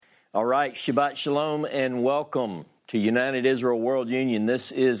All right, Shabbat Shalom and welcome to United Israel World Union.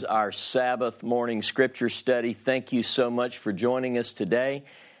 This is our Sabbath morning scripture study. Thank you so much for joining us today.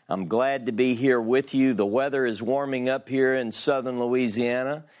 I'm glad to be here with you. The weather is warming up here in southern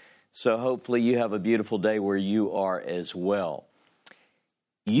Louisiana, so hopefully you have a beautiful day where you are as well.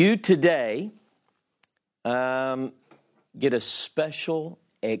 You today get a special,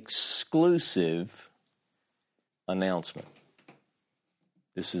 exclusive announcement.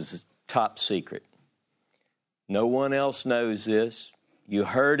 This is top secret. No one else knows this. You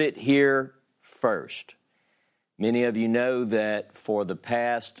heard it here first. Many of you know that for the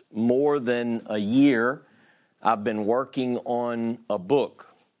past more than a year, I've been working on a book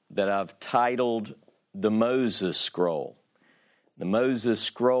that I've titled The Moses Scroll. The Moses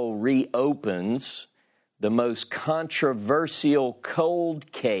Scroll reopens the most controversial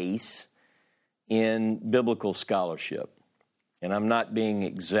cold case in biblical scholarship. And I'm not being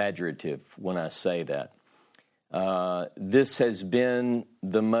exaggerative when I say that. This has been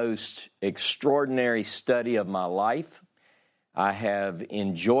the most extraordinary study of my life. I have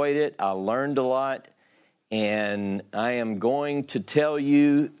enjoyed it. I learned a lot. And I am going to tell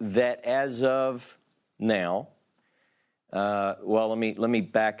you that as of now, let me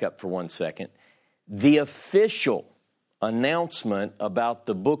back up for 1 second. The official announcement about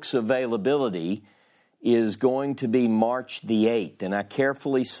the book's availability is going to be March the 8th, and I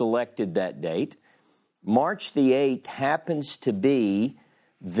carefully selected that date. March the 8th happens to be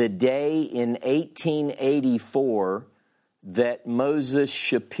the day in 1884 that Moses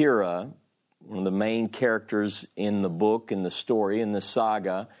Shapira, one of the main characters in the book, in the story, in the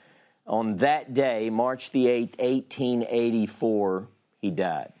saga, on that day, March the 8th, 1884, he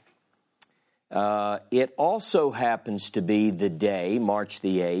died. It also happens to be the day, March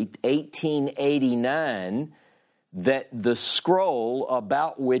the 8th, 1889, that the scroll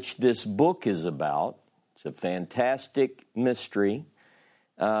about which this book is about, it's a fantastic mystery,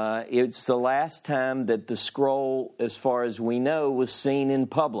 it's the last time that the scroll, as far as we know, was seen in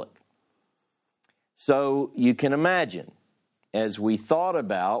public. So you can imagine, as we thought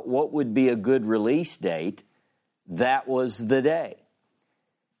about what would be a good release date, that was the day.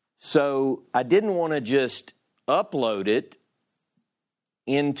 So I didn't want to just upload it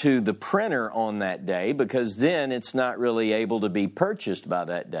into the printer on that day because then it's not really able to be purchased by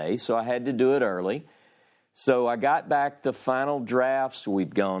that day. So I had to do it early. So I got back the final drafts. We've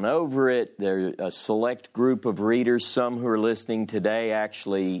gone over it. There's a select group of readers. Some who are listening today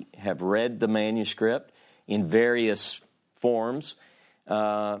actually have read the manuscript in various forms.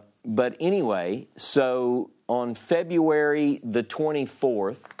 But anyway, so on February the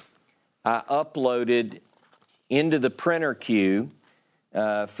 24th, I uploaded into the printer queue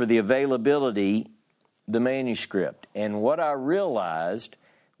for the availability the manuscript. And what I realized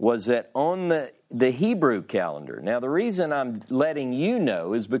was that on the Hebrew calendar, now the reason I'm letting you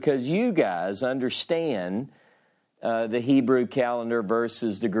know is because you guys understand the Hebrew calendar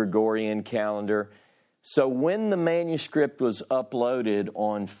versus the Gregorian calendar. So when the manuscript was uploaded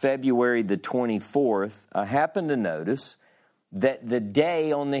on February the 24th, I happened to notice that the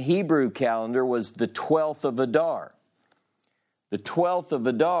day on the Hebrew calendar was the 12th of Adar. The 12th of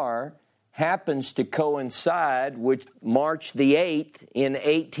Adar happens to coincide with March the 8th in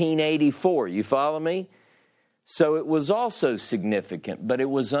 1884. You follow me? So it was also significant, but it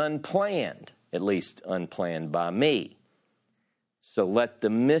was unplanned, at least unplanned by me. So let the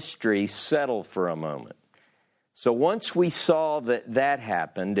mystery settle for a moment. So once we saw that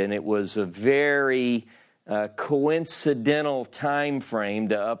happened, and it was a very coincidental time frame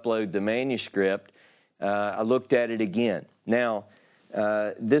to upload the manuscript, I looked at it again. Now,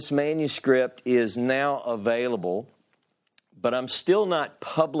 this manuscript is now available, but I'm still not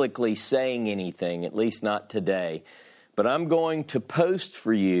publicly saying anything, at least not today. But I'm going to post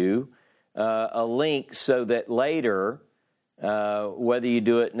for you a link so that later, whether you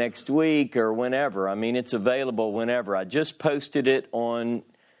do it next week or whenever, I mean, it's available whenever. I just posted it on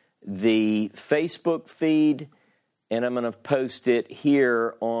the Facebook feed, and I'm going to post it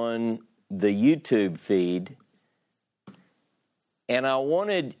here on the YouTube feed. And I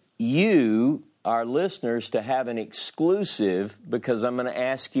wanted you, our listeners, to have an exclusive because I'm going to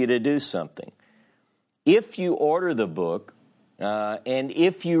ask you to do something. If you order the book, and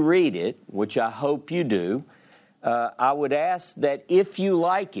if you read it, which I hope you do, I would ask that if you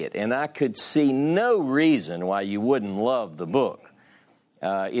like it, and I could see no reason why you wouldn't love the book.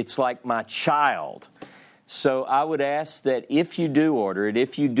 It's like my child. So I would ask that if you do order it,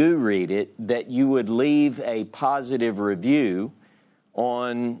 if you do read it, that you would leave a positive review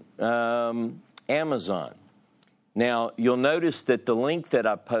on Amazon. Now, you'll notice that the link that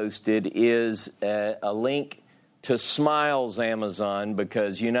I posted is a link to Smiles Amazon,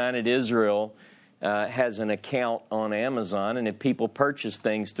 because United Israel has an account on Amazon, and if people purchase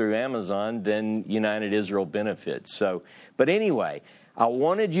things through Amazon, then United Israel benefits. But anyway, I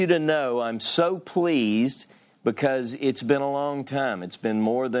wanted you to know I'm so pleased, because it's been a long time. It's been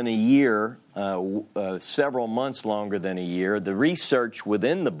more than a year, several months longer than a year. The research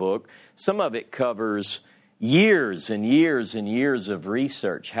within the book, some of it covers years and years and years of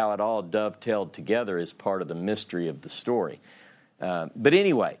research. How it all dovetailed together is part of the mystery of the story. But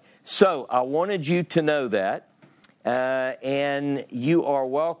anyway, so I wanted you to know that, and you are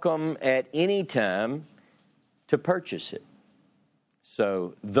welcome at any time to purchase it.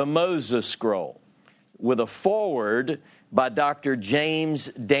 So, The Moses Scroll, with a foreword by Dr. James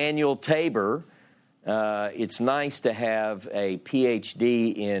Daniel Tabor. It's nice to have a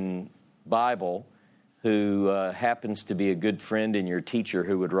PhD in Bible who happens to be a good friend and your teacher,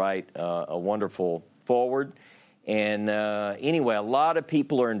 who would write a wonderful foreword. And anyway, a lot of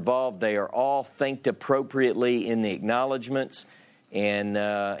people are involved. They are all thanked appropriately in the acknowledgments, and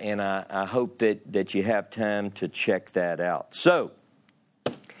I hope that you have time to check that out. So,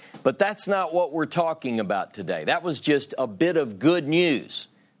 but that's not what we're talking about today. That was just a bit of good news.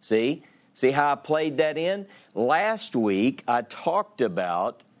 See how I played that in? Last week, I talked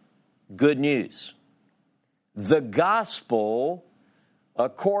about good news. The gospel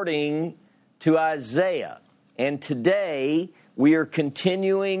according to Isaiah. And today, we are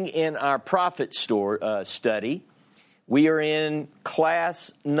continuing in our prophet study. We are in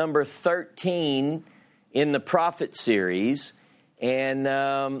class number 13 in the prophet series. And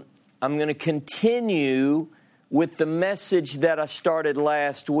I'm going to continue with the message that I started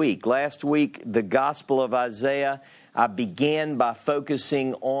last week. Last week, the Gospel of Isaiah, I began by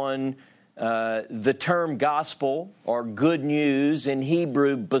focusing on the term gospel, or good news, in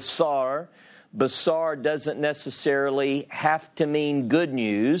Hebrew, basar. Basar doesn't necessarily have to mean good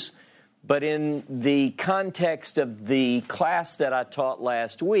news, but in the context of the class that I taught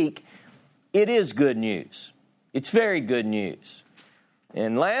last week, it is good news. It's very good news.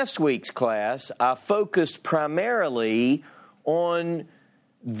 In last week's class, I focused primarily on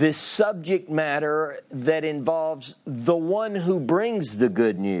this subject matter that involves the one who brings the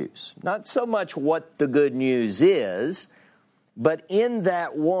good news. Not so much what the good news is, but in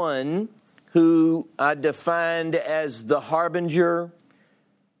that one who I defined as the harbinger,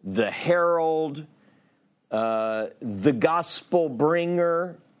 the herald, the gospel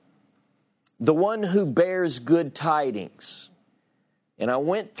bringer, the one who bears good tidings. And I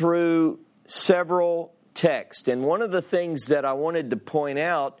went through several texts, and one of the things that I wanted to point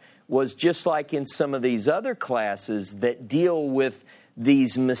out was, just like in some of these other classes that deal with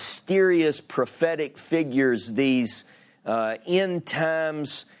these mysterious prophetic figures, these end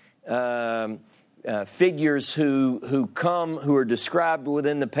times figures who are described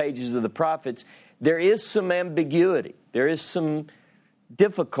within the pages of the prophets, there is some ambiguity. There is some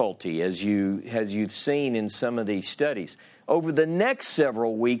difficulty, as you've seen in some of these studies. Over the next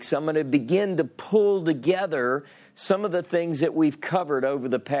several weeks, I'm going to begin to pull together some of the things that we've covered over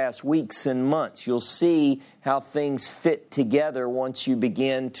the past weeks and months. You'll see how things fit together once you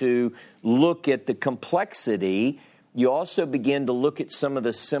begin to look at the complexity. You also begin to look at some of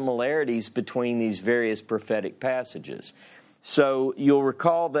the similarities between these various prophetic passages. So you'll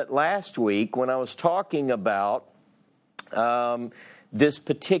recall that last week, when I was talking about this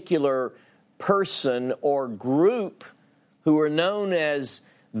particular person or group who are known as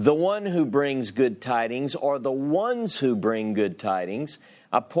the one who brings good tidings, or the ones who bring good tidings,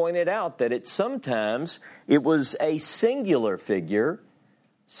 I pointed out that sometimes it was a singular figure,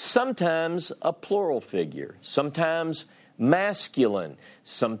 sometimes a plural figure, sometimes masculine,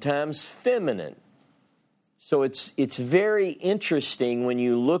 sometimes feminine. So it's very interesting when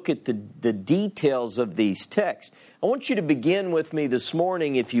you look at the details of these texts. I want you to begin with me this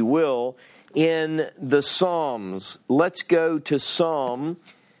morning, if you will, in the Psalms. Let's go to Psalm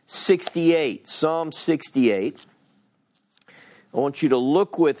 68. Psalm 68. I want you to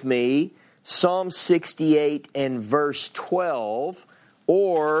look with me, Psalm 68 and verse 12,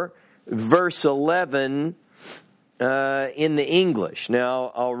 or verse 11 in the English.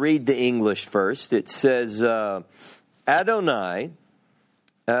 Now, I'll read the English first. It says, Adonai,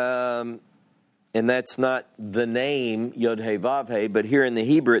 and that's not the name, Yod-Heh-Vav-Heh, but here in the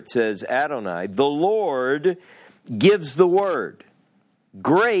Hebrew it says Adonai. The Lord gives the word.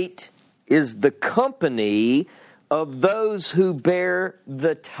 Great is the company of those who bear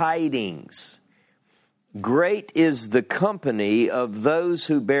the tidings. Great is the company of those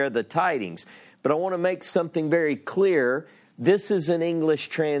who bear the tidings. But I want to make something very clear. This is an English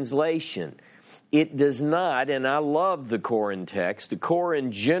translation. It does not, and I love the Koran text. The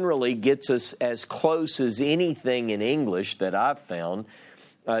Koran generally gets us as close as anything in English that I've found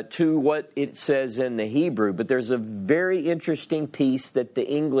to what it says in the Hebrew. But there's a very interesting piece that the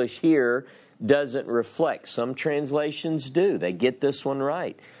English here doesn't reflect. Some translations do. They get this one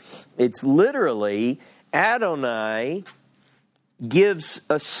right. It's literally Adonai gives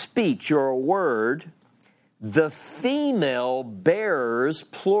a speech or a word. The female bearers,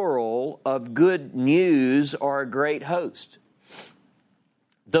 plural, of good news are a great host.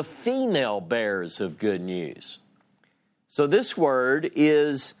 The female bearers of good news. So this word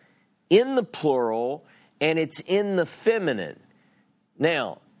is in the plural and it's in the feminine.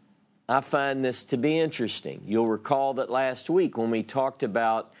 Now, I find this to be interesting. You'll recall that last week when we talked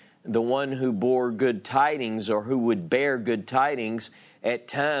about the one who bore good tidings or who would bear good tidings, at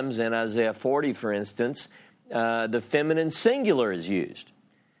times in Isaiah 40, for instance, the feminine singular is used.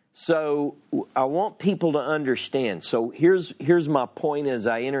 So I want people to understand. So here's my point as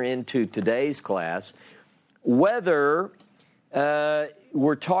I enter into today's class. Whether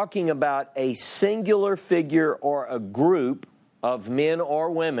we're talking about a singular figure or a group of men or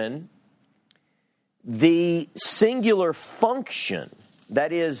women, the singular function,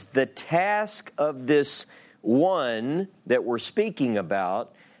 that is the task of this one that we're speaking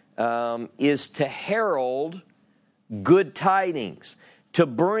about, is to herald good tidings, to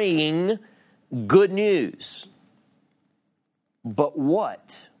bring good news. But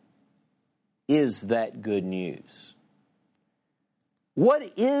what is that good news? What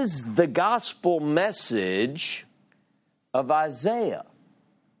is the gospel message of Isaiah?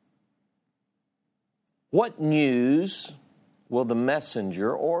 What news will the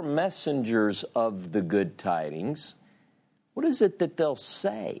messenger or messengers of the good tidings, what is it that they'll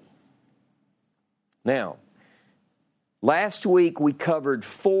say? Now, last week we covered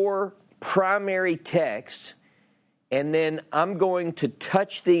 4 primary texts, and then I'm going to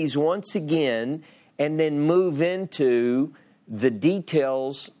touch these once again and then move into the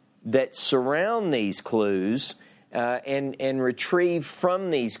details that surround these clues and retrieve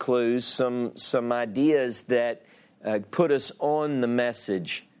from these clues some ideas that put us on the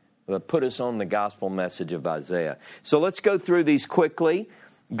message, put us on the gospel message of Isaiah. So let's go through these quickly.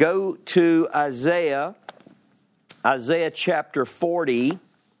 Go to Isaiah chapter 40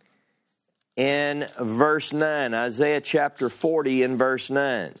 and verse 9. Isaiah chapter 40 and verse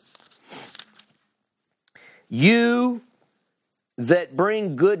 9. You that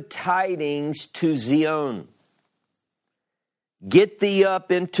bring good tidings to Zion, get thee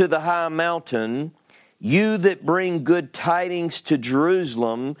up into the high mountain. You that bring good tidings to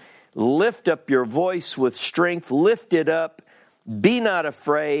Jerusalem, lift up your voice with strength, lift it up, be not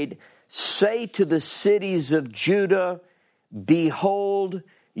afraid. Say to the cities of Judah, behold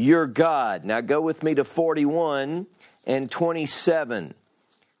your God. Now go with me to 41 and 27.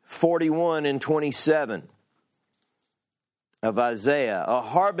 41 and 27 of Isaiah. A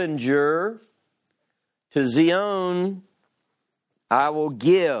harbinger to Zion I will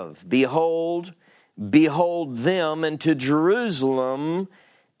give. Behold them, and to Jerusalem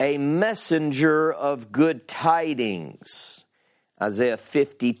a messenger of good tidings. Isaiah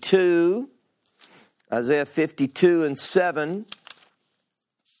 52 and 7.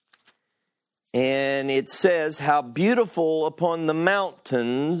 And it says, how beautiful upon the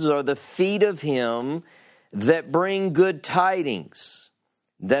mountains are the feet of him that bring good tidings,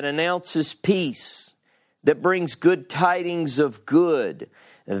 that announces peace, that brings good tidings of good,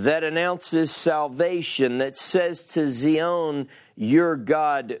 that announces salvation, that says to Zion, your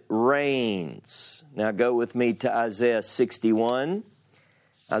God reigns. Now go with me to Isaiah 61.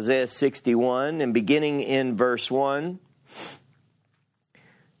 Isaiah 61, and beginning in verse 1.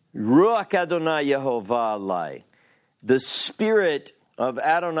 Ruach Adonai Yehovah alai. The Spirit of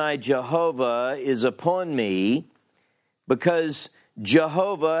Adonai Jehovah is upon me, because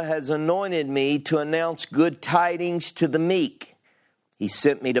Jehovah has anointed me to announce good tidings to the meek. He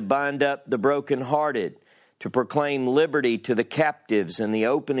sent me to bind up the brokenhearted, to proclaim liberty to the captives and the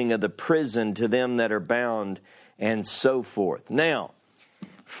opening of the prison to them that are bound, and so forth. Now,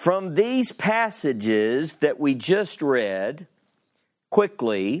 from these passages that we just read,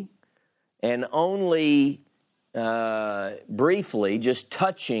 quickly and only briefly, just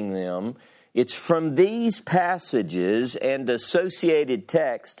touching them, it's from these passages and associated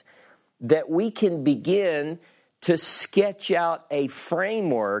text that we can begin to sketch out a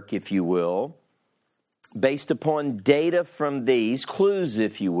framework, if you will, based upon data from these, clues,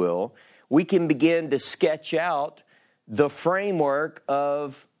 if you will. We can begin to sketch out the framework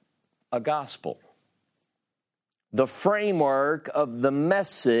of a gospel. The framework of the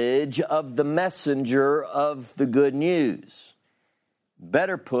message of the messenger of the good news.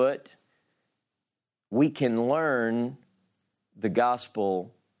 Better put, we can learn the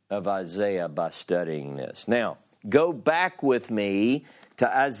gospel of Isaiah by studying this. Now, go back with me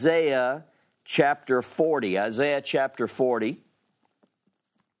to Isaiah chapter 40. Isaiah chapter 40.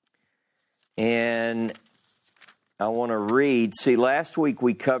 And I want to read. See, last week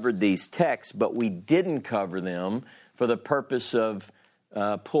we covered these texts, but we didn't cover them for the purpose of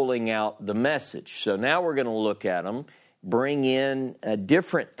pulling out the message. So now we're going to look at them, bring in a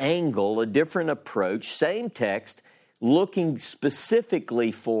different angle, a different approach, same text, looking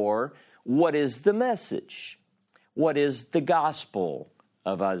specifically for what is the message? What is the gospel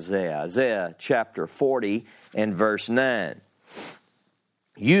of Isaiah? Isaiah chapter 40 and verse 9.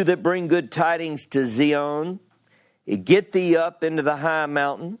 You that bring good tidings to Zion, get thee up into the high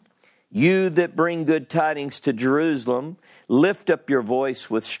mountain. You that bring good tidings to Jerusalem, lift up your voice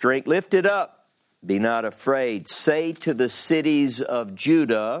with strength. Lift it up. Be not afraid. Say to the cities of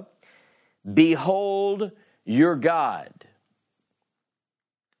Judah, behold your God.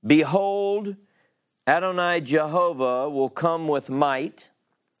 Behold, Adonai Jehovah will come with might,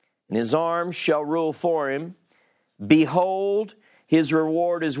 and his arm shall rule for him. Behold, his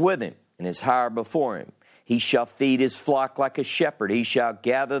reward is with him, and his hire before him. He shall feed his flock like a shepherd. He shall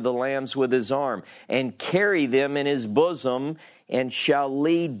gather the lambs with his arm, and carry them in his bosom, and shall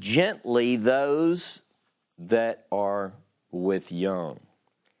lead gently those that are with young.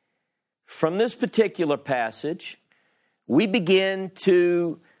 From this particular passage, we begin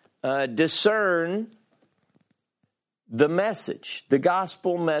to discern the message, the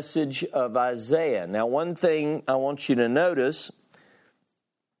gospel message of Isaiah. Now, one thing I want you to notice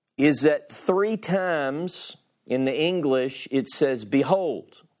is that 3 times in the English it says,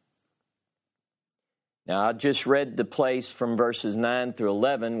 behold. Now, I just read the place from verses 9 through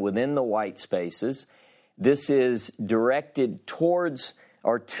 11 within the white spaces. This is directed towards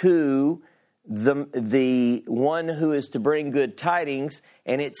or to the one who is to bring good tidings,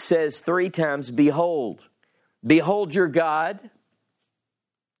 and it says 3 times, behold. Behold your God,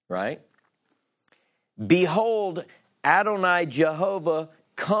 right? Behold, Adonai Jehovah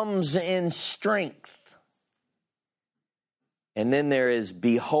comes in strength. And then there is,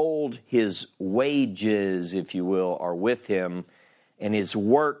 behold, his wages, if you will, are with him, and his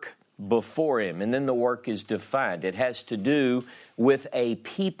work before him. And then the work is defined. It has to do with a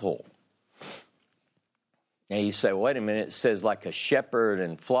people. Now you say, wait a minute, it says like a shepherd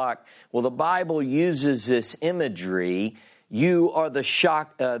and flock. Well, the Bible uses this imagery. You are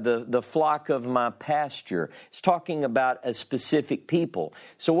the flock of my pasture. It's talking about a specific people.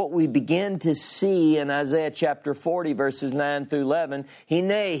 So what we begin to see in Isaiah chapter 40, verses 9 through 11,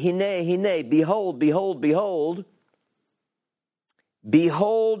 Hine, behold, behold, behold.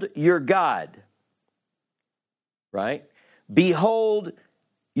 Behold your God. Right? Behold,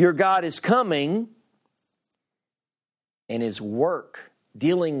 your God is coming, and his work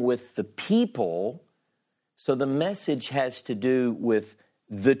dealing with the people. So the message has to do with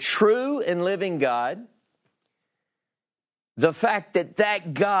the true and living God, the fact that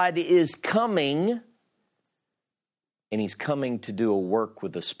that God is coming, and he's coming to do a work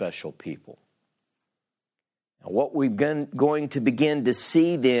with a special people. Now, what we're going to begin to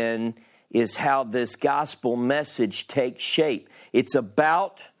see then is how this gospel message takes shape. It's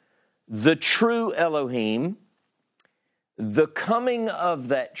about the true Elohim, the coming of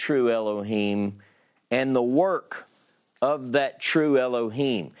that true Elohim, and the work of that true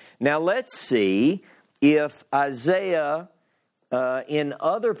Elohim. Now let's see if Isaiah in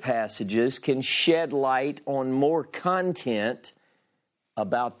other passages can shed light on more content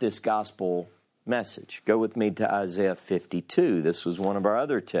about this gospel message. Go with me to Isaiah 52. This was one of our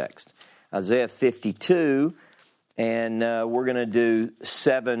other texts. Isaiah 52, and we're going to do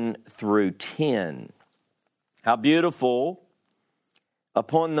 7 through 10. How beautiful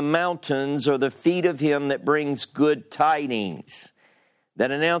upon the mountains are the feet of him that brings good tidings,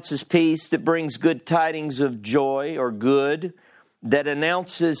 that announces peace, that brings good tidings of joy or good, that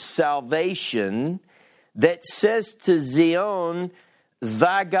announces salvation, that says to Zion,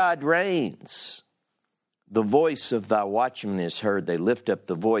 thy God reigns. The voice of thy watchmen is heard. They lift up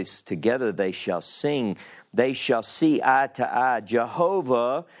the voice. Together they shall sing. They shall see eye to eye.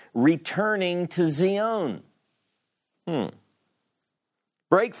 Jehovah returning to Zion.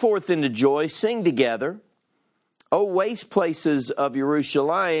 Break forth into joy, sing together, O waste places of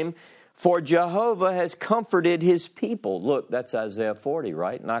Jerusalem, for Jehovah has comforted his people. Look, that's Isaiah 40,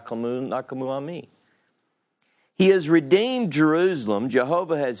 right? Nakamu Ami. He has redeemed Jerusalem.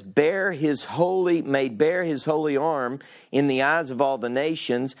 Jehovah has made bare his holy arm in the eyes of all the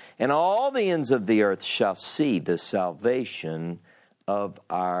nations, and all the ends of the earth shall see the salvation of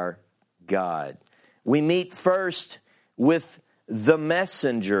our God. We meet first with the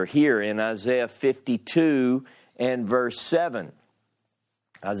messenger here in Isaiah 52 and verse 7.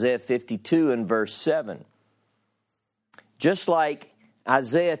 Isaiah 52 and verse 7. Just like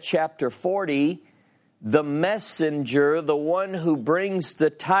Isaiah chapter 40, the messenger, the one who brings the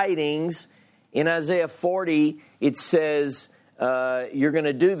tidings, in Isaiah 40, it says, you're going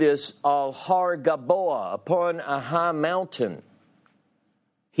to do this al Har Gaboa, upon a high mountain.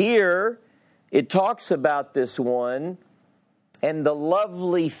 Here, it talks about this one and the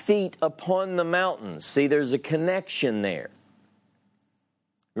lovely feet upon the mountains. See, there's a connection there.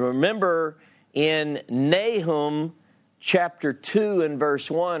 Remember, in Nahum chapter 2 and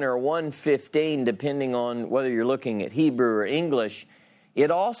verse 1 or 1:15, depending on whether you're looking at Hebrew or English, it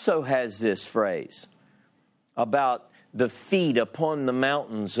also has this phrase about the feet upon the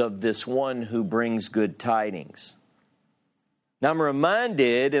mountains of this one who brings good tidings. Now I'm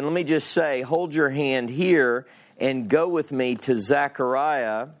reminded, and let me just say, hold your hand here and go with me to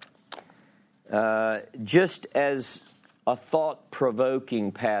Zechariah, just as a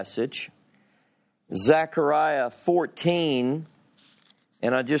thought-provoking passage. Zechariah 14,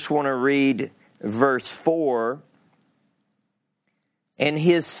 and I just want to read verse 4. And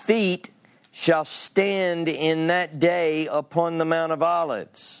his feet shall stand in that day upon the Mount of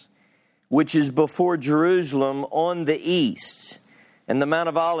Olives, which is before Jerusalem on the east. And the Mount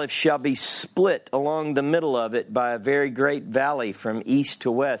of Olives shall be split along the middle of it by a very great valley from east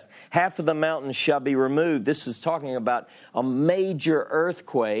to west. Half of the mountains shall be removed. This is talking about a major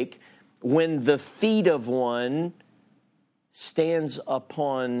earthquake when the feet of one stands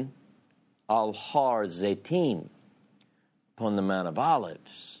upon Al Har Zaitim, upon the Mount of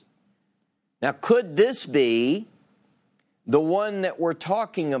Olives. Now, could this be the one that we're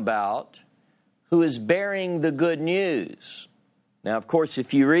talking about who is bearing the good news? Now, of course,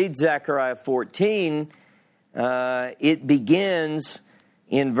 if you read Zechariah 14, it begins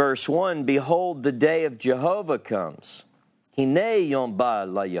in verse 1, Behold, the day of Jehovah comes. Hinei yom ba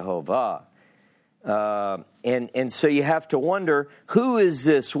la Yehovah. And so you have to wonder, who is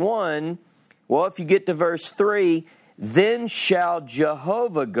this one? Well, if you get to verse 3, then shall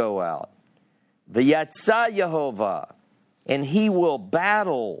Jehovah go out, the Yatzah Yehovah, and he will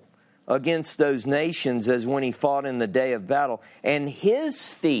battle against those nations as when he fought in the day of battle, and his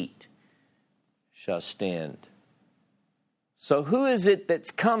feet shall stand. So who is it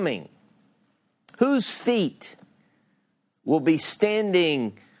that's coming? Whose feet will be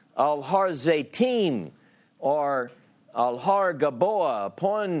standing Al Har Zaitim or Al Har Gaboa,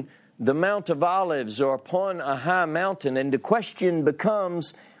 upon the Mount of Olives or upon a high mountain? And the question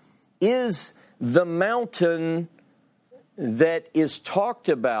becomes, is the mountain that is talked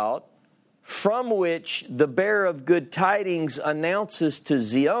about, from which the bearer of good tidings announces to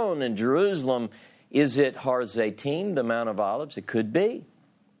Zion and Jerusalem, is it Har Zaitim, the Mount of Olives? It could be.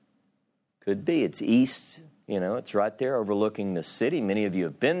 Could be. It's east. It's right there overlooking the city. Many of you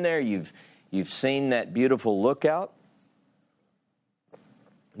have been there. You've seen that beautiful lookout.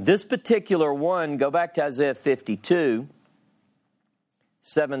 This particular one, go back to Isaiah 52,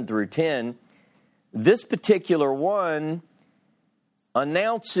 7 through 10. This particular one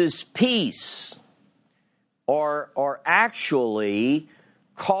announces peace, or actually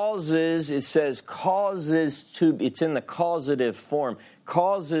causes, it says causes to, it's in the causative form,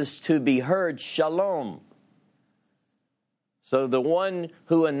 causes to be heard shalom. So the one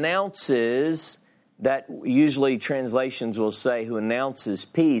who announces, that usually translations will say who announces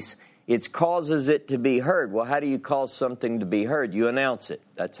peace, it causes it to be heard. Well, how do you cause something to be heard? You announce it.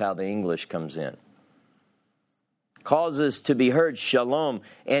 That's how the English comes in. Causes to be heard shalom,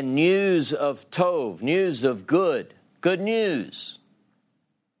 and news of tov, news of good news.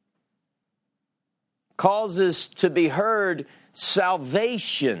 Causes to be heard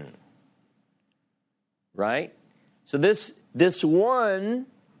salvation. Right? So this one,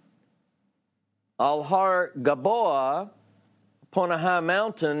 Al Har Gaboa, upon a high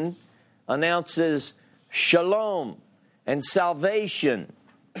mountain, announces shalom and salvation,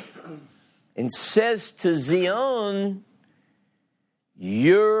 and says to Zion,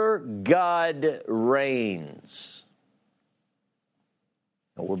 your God reigns.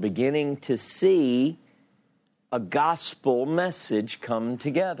 And we're beginning to see a gospel message come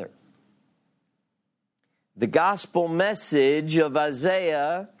together. The gospel message of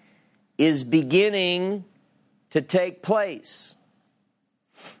Isaiah is beginning to take place.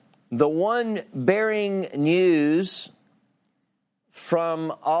 the one bearing news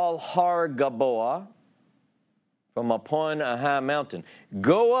from Al Har Gaboa, from upon a high mountain.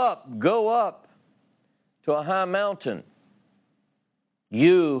 Go up to a high mountain.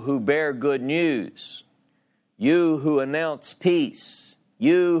 You who bear good news, you who announce peace,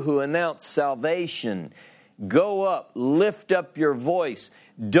 you who announce salvation, go up, lift up your voice.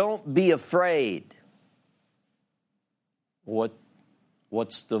 Don't be afraid.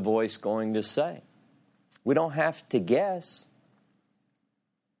 What's the voice going to say? We don't have to guess.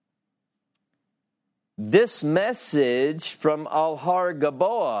 This message from Al Har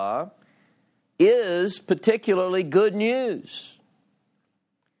Gaboa is particularly good news.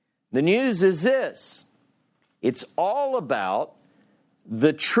 The news is this. It's all about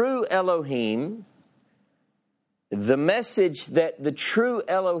the true Elohim, the message that the true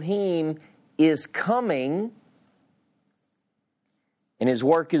Elohim is coming and His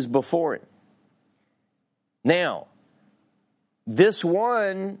work is before Him. Now, this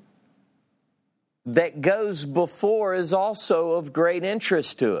one that goes before is also of great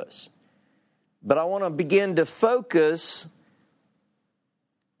interest to us. But I want to begin to focus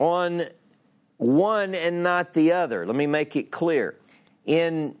on one and not the other. Let me make it clear.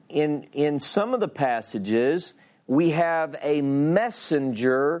 In some of the passages, we have a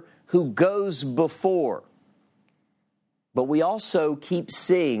messenger who goes before. But we also keep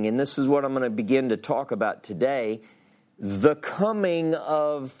seeing, and this is what I'm going to begin to talk about today, the coming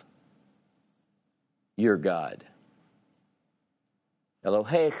of your God.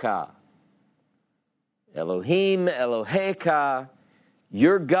 Elohecha. Elohim, Elohecha.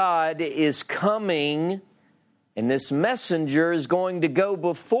 Your God is coming, and this messenger is going to go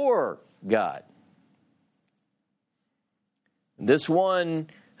before God. This one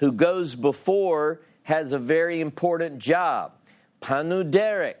who goes before has a very important job. Panu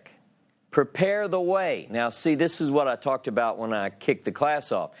derek. Prepare the way. Now, see, this is what I talked about when I kicked the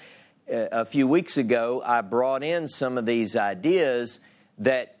class off. A few weeks ago, I brought in some of these ideas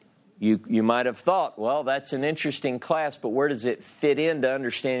that you might have thought, well, that's an interesting class, but where does it fit into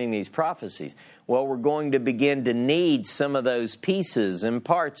understanding these prophecies? Well, we're going to begin to need some of those pieces and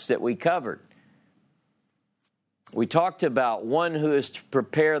parts that we covered. We talked about one who is to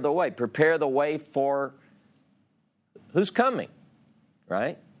prepare the way. Prepare the way for who's coming,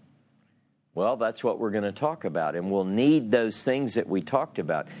 right? Well, that's what we're going to talk about, and we'll need those things that we talked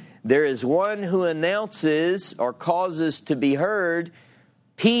about. There is one who announces or causes to be heard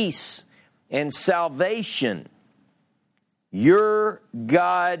peace and salvation. Your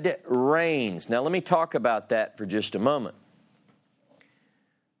God reigns. Now, let me talk about that for just a moment.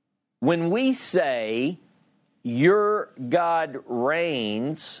 When we say your God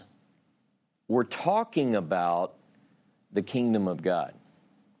reigns, we're talking about the kingdom of God.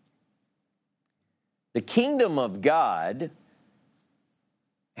 The kingdom of God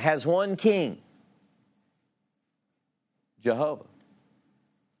has one king, Jehovah.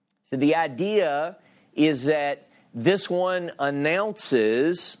 So the idea is that this one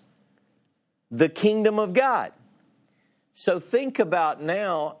announces the kingdom of God. So think about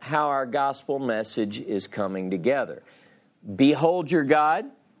now how our gospel message is coming together. Behold your God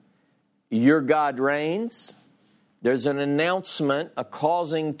reigns. There's an announcement, a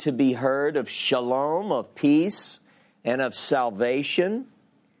causing to be heard of shalom, of peace, and of salvation.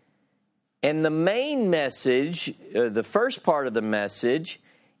 And the main message, the first part of the message,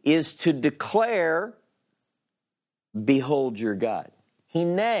 is to declare, behold your God.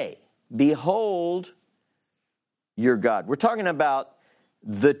 Hine, behold your God. We're talking about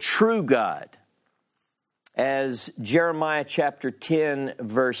the true God. As Jeremiah chapter 10,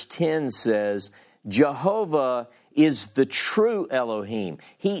 verse 10 says, Jehovah is the true Elohim.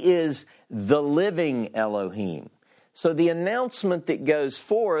 He is the living Elohim. So the announcement that goes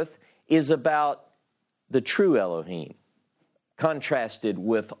forth is about the true Elohim, contrasted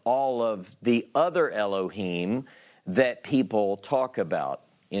with all of the other Elohim that people talk about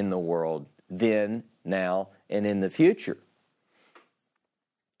in the world then, now, and in the future.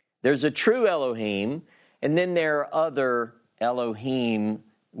 There's a true Elohim, and then there are other Elohim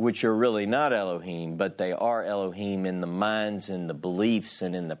which are really not Elohim, but they are Elohim in the minds and the beliefs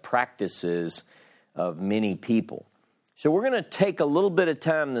and in the practices of many people. So we're going to take a little bit of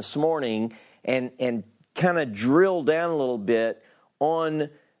time this morning and kind of drill down a little bit on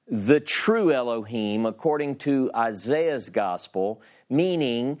the true Elohim according to Isaiah's gospel,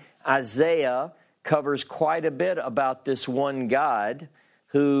 meaning Isaiah covers quite a bit about this one God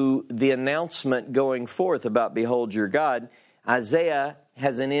who the announcement going forth about behold your God, Isaiah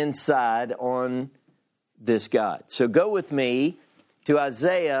has an inside on this God. So go with me to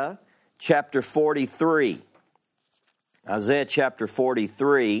Isaiah chapter 43. Isaiah chapter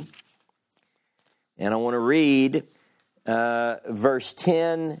 43. And I want to read verse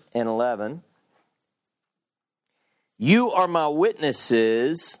 10 and 11. You are my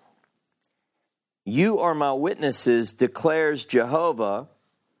witnesses, declares Jehovah,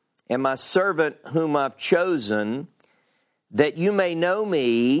 and my servant whom I've chosen, that you may know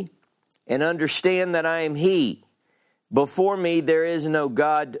me and understand that I am He. Before me there is no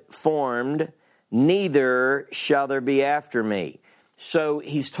God formed, neither shall there be after me. So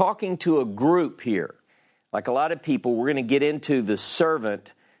he's talking to a group here. Like a lot of people, we're going to get into the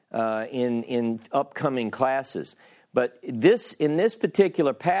servant in upcoming classes. But in this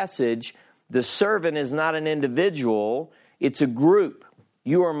particular passage, the servant is not an individual, it's a group.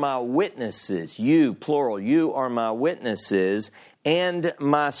 You are my witnesses, you, plural, you are my witnesses, and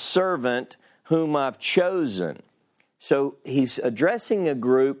my servant whom I've chosen. So he's addressing a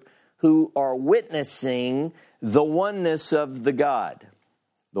group who are witnessing the oneness of the God.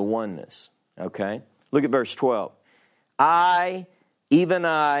 The oneness, okay? Look at verse 12. I, even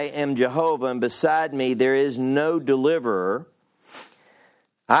I, am Jehovah, and beside me there is no deliverer.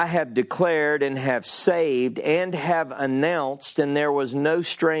 I have declared and have saved and have announced, and there was no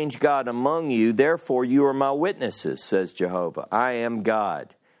strange God among you. Therefore you are my witnesses, says Jehovah. I am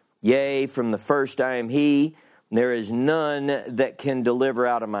God. Yea, from the first I am He. There is none that can deliver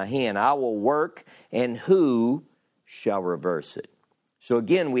out of my hand. I will work, and who shall reverse it? So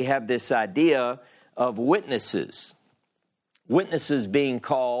again, we have this idea of witnesses. Witnesses being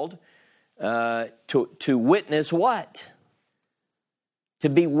called to witness what? To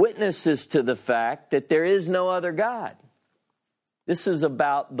be witnesses to the fact that there is no other God. This is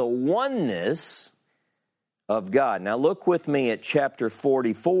about the oneness of God. Now look with me at chapter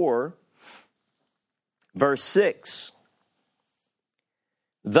 44, verse 6.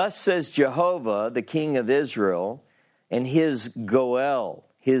 Thus says Jehovah, the King of Israel, and His Goel,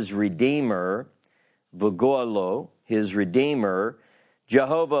 His Redeemer, V'goelo, His Redeemer,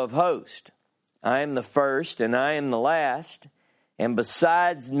 Jehovah of hosts. I am the first and I am the last, and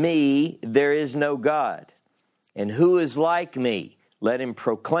besides me there is no God. And who is like me? Let him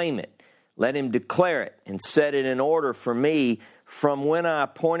proclaim it. Let him declare it and set it in order for me. From when I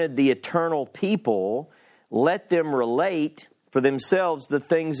appointed the eternal people, let them relate for themselves the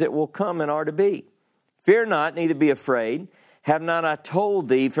things that will come and are to be. Fear not, neither be afraid. Have not I told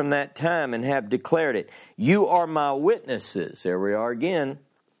thee from that time and have declared it? You are my witnesses. There we are again.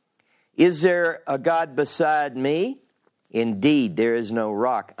 Is there a God beside me? Indeed, there is no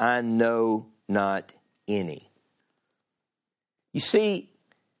rock. I know not any. You see,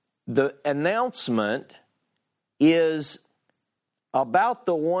 the announcement is about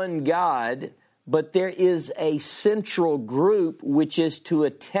the one God, but there is a central group which is to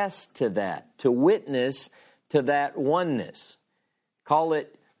attest to that, to witness to that oneness. Call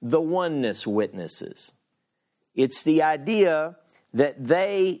it the oneness witnesses. It's the idea that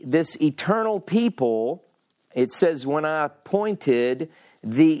this eternal people, it says, when I appointed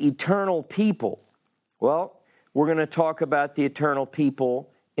the eternal people. Well, we're going to talk about the eternal people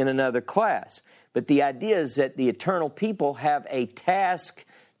in another class. But the idea is that the eternal people have a task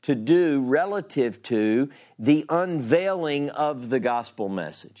to do relative to the unveiling of the gospel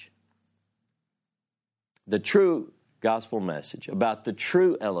message. The true gospel message about the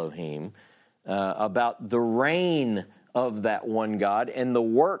true Elohim, about the reign of that one God and the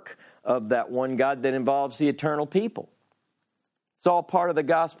work of that one God that involves the eternal people. It's all part of the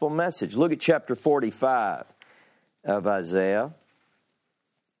gospel message. Look at chapter 45 of Isaiah.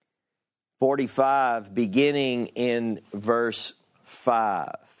 45, beginning in verse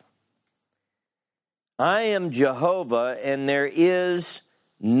 5. I am Jehovah, and there is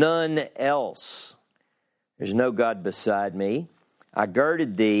none else. There's no God beside me. I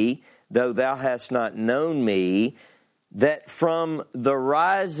girded thee, though thou hast not known me, that from the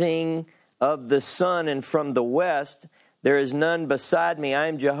rising of the sun and from the west, there is none beside me. I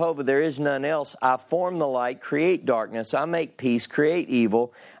am Jehovah, there is none else. I form the light, create darkness. I make peace, create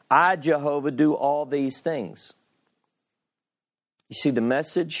evil. I, Jehovah, do all these things. You see the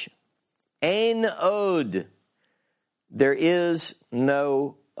message? Ein od. There is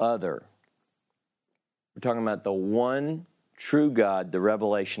no other. We're talking about the one true God, the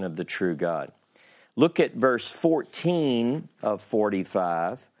revelation of the true God. Look at verse 14 of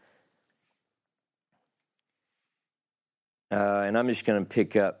 45. And I'm just going to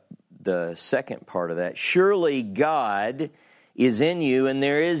pick up the second part of that. Surely God is in you, and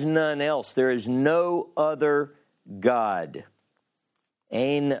there is none else. There is no other God.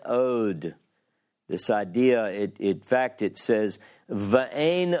 Ein od. This idea, in fact, it says,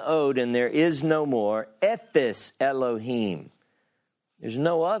 V'ein od, and there is no more, Ephes Elohim. There's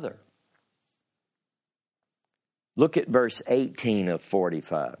no other. Look at verse 18 of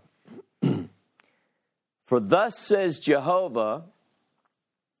 45. For thus says Jehovah,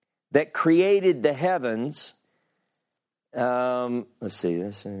 that created the heavens. Let's see,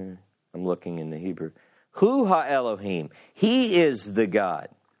 this. I'm looking in the Hebrew. Hu ha Elohim. He is the God,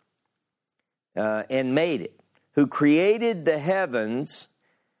 and made it. Who created the heavens,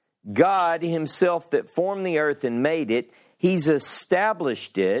 God himself that formed the earth and made it. He's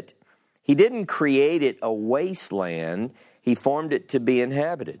established it. He didn't create it a wasteland. He formed it to be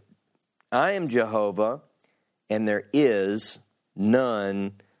inhabited. I am Jehovah, and there is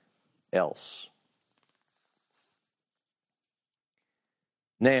none else.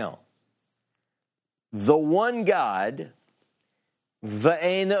 Now, the one God,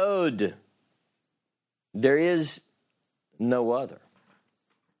 V'ein od, there is no other.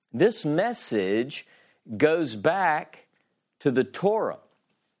 This message goes back to the Torah,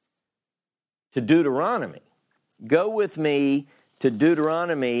 to Deuteronomy. Go with me to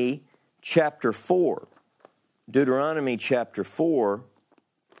Deuteronomy chapter 4. Deuteronomy chapter 4,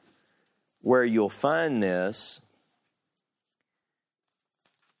 where you'll find this.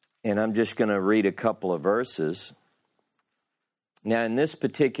 And I'm just going to read a couple of verses. Now, in this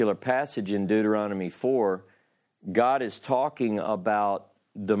particular passage in Deuteronomy 4, God is talking about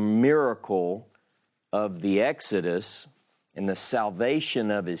the miracle of the Exodus and the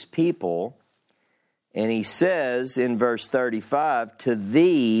salvation of his people. And he says in verse 35, to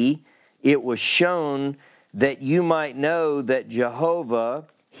thee it was shown that you might know that Jehovah,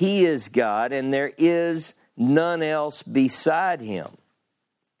 he is God, and there is none else beside him.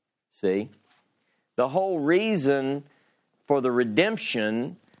 See? The whole reason for the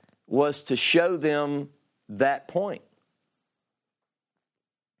redemption was to show them that point.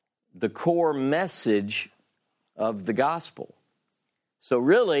 The core message of the gospel. So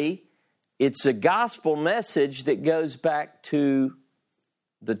really, it's a gospel message that goes back to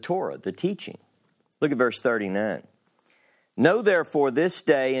the Torah, the teaching. Look at verse 39. Know therefore this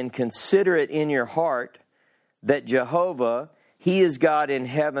day and consider it in your heart that Jehovah, he is God in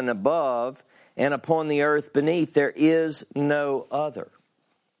heaven above, and upon the earth beneath. There is no other.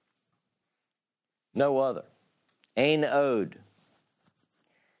 No other. Ein od.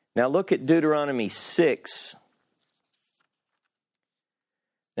 Now look at Deuteronomy 6.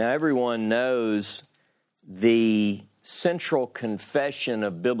 Now everyone knows the central confession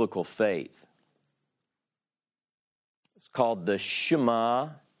of biblical faith. It's called the Shema.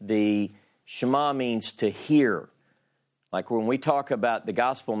 The Shema means to hear. Like when we talk about the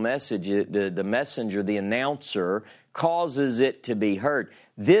gospel message, the messenger, the announcer, causes it to be heard.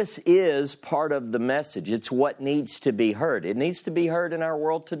 This is part of the message. It's what needs to be heard. It needs to be heard in our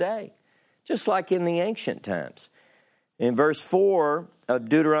world today, just like in the ancient times. In verse 4 of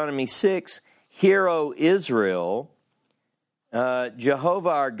Deuteronomy 6, Hear, O Israel, Jehovah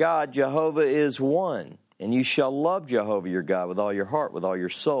our God, Jehovah is one. And you shall love Jehovah your God with all your heart, with all your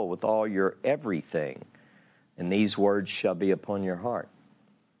soul, with all your everything. And these words shall be upon your heart.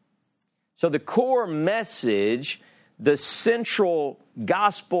 So the core message, the central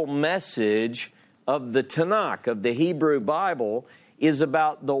gospel message of the Tanakh, of the Hebrew Bible, is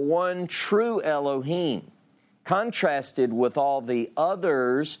about the one true Elohim, contrasted with all the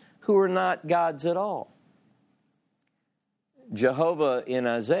others who are not gods at all. Jehovah in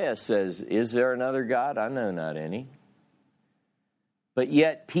Isaiah says, is there another God? I know not any. But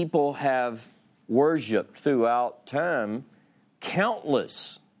yet people have worshipped throughout time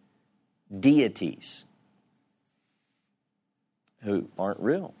countless deities who aren't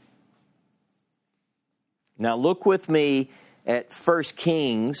real. Now look with me at 1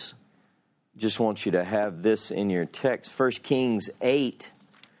 Kings. Just want you to have this in your text. 1 Kings 8.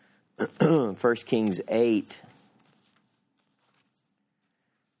 1 Kings 8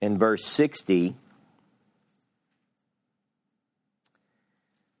 and verse 60.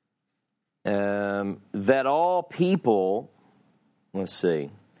 That all people,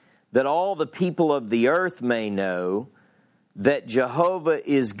 that all the people of the earth may know that Jehovah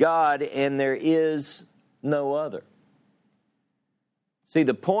is God and there is no other. See,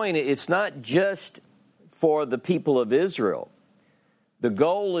 the point, it's not just for the people of Israel. The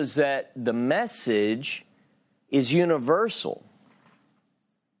goal is that the message is universal.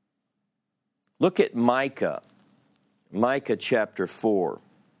 Look at Micah. Micah chapter 4.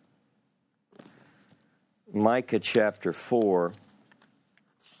 Micah chapter 4.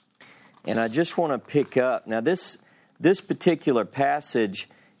 And I just want to pick up. Now this particular passage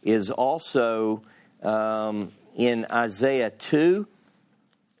is also in Isaiah 2,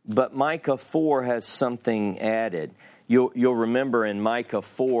 but Micah 4 has something added. You'll remember in Micah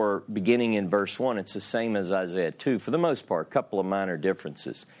 4, beginning in verse 1, it's the same as Isaiah 2, for the most part, a couple of minor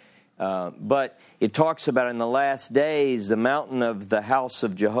differences. But it talks about in the last days, the mountain of the house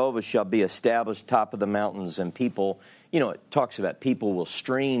of Jehovah shall be established top of the mountains, and people, it talks about people will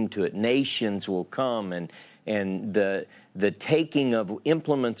stream to it, nations will come, and the taking of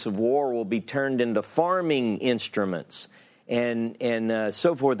implements of war will be turned into farming instruments, and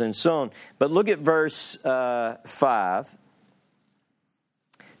so forth and so on. But look at verse 5.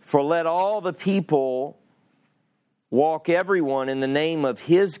 For let all the people walk everyone in the name of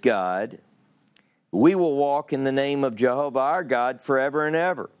his God. We will walk in the name of Jehovah our God forever and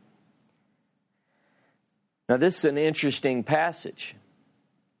ever. Now this is an interesting passage.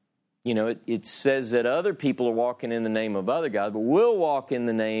 It says that other people are walking in the name of other gods, but we'll walk in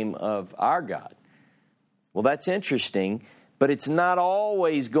the name of our God. Well, that's interesting, but it's not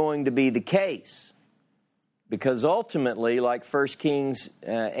always going to be the case. Because ultimately, like 1 Kings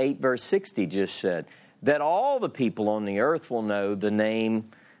 8 verse 60 just said, that all the people on the earth will know the name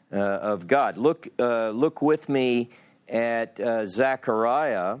of God. Look with me at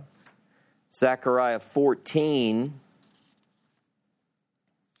Zechariah 14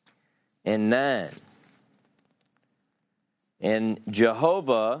 and 9. And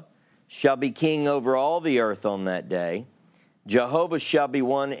Jehovah shall be king over all the earth on that day. Jehovah shall be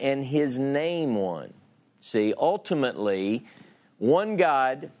one and his name one. See, ultimately, one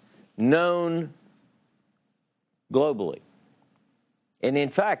God known globally. And in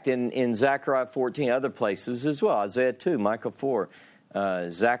fact, in Zechariah 14, other places as well, Isaiah 2, Micah 4,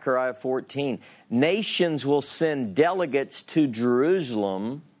 Zechariah 14, nations will send delegates to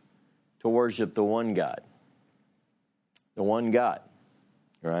Jerusalem to worship the one God. The one God,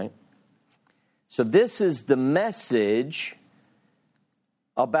 right? So this is the message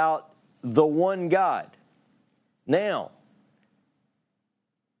about the one God. Now,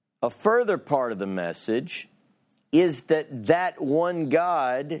 a further part of the message is that one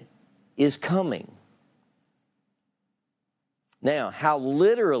God is coming. Now, how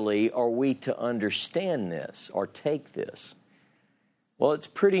literally are we to understand this or take this? Well, it's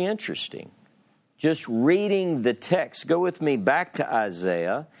pretty interesting. Just reading the text, go with me back to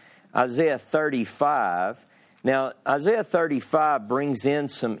Isaiah 35. Now, Isaiah 35 brings in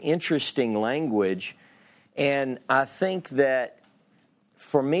some interesting language, and I think that,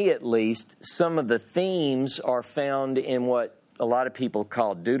 for me at least, some of the themes are found in what a lot of people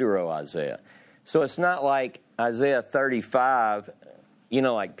call Deutero-Isaiah. So it's not like Isaiah 35,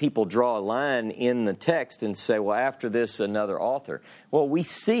 like people draw a line in the text and say, well, after this, another author. Well, we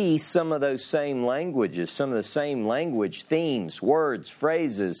see some of those same languages, some of the same language, themes, words,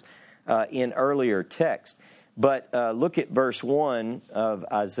 phrases in earlier texts. But look at verse 1 of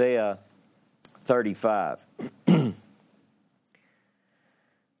Isaiah 35.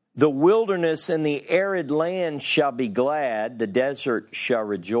 The wilderness and the arid land shall be glad, the desert shall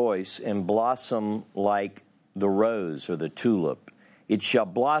rejoice and blossom like the rose or the tulip. It shall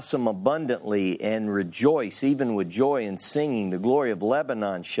blossom abundantly and rejoice, even with joy and singing. The glory of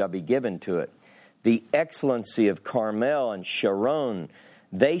Lebanon shall be given to it. The excellency of Carmel and Sharon,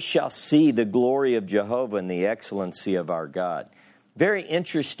 they shall see the glory of Jehovah and the excellency of our God. Very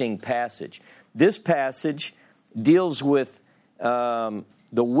interesting passage. This passage deals with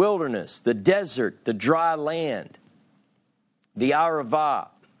the wilderness, the desert, the dry land, the Arava.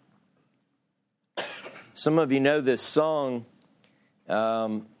 Some of you know this song.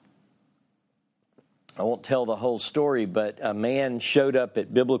 I won't tell the whole story, but a man showed up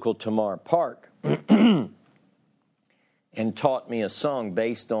at Biblical Tamar Park and taught me a song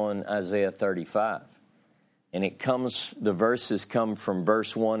based on Isaiah 35. And the verses come from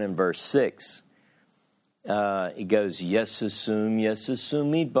verse 1 and verse 6. It goes, Yesasum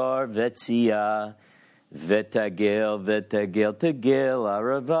midbar vetzia, vetagel tegel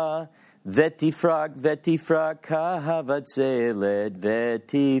arava, vetifrak kahavatzelet,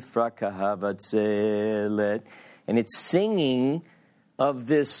 vetifrak kahavatzelet. And it's singing of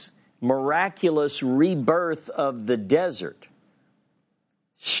this miraculous rebirth of the desert.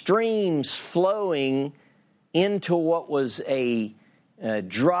 Streams flowing into what was a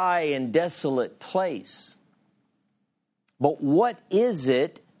dry and desolate place. But what is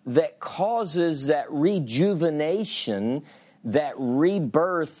it that causes that rejuvenation, that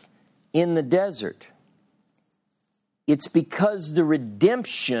rebirth in the desert? It's because the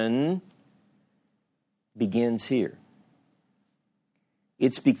redemption begins here.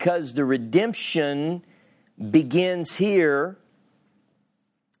 It's because the redemption begins here,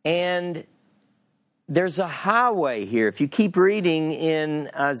 and there's a highway here. If you keep reading in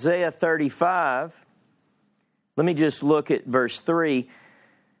Isaiah 35, let me just look at verse 3.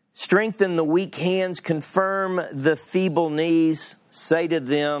 Strengthen the weak hands, confirm the feeble knees. Say to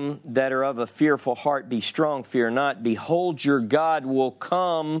them that are of a fearful heart, be strong, fear not. Behold, your God will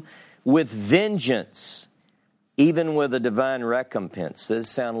come with vengeance, even with a divine recompense. Does this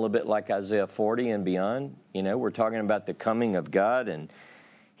sound a little bit like Isaiah 40 and beyond? You know, we're talking about the coming of God, and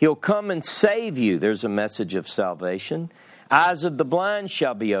He'll come and save you. There's a message of salvation. Eyes of the blind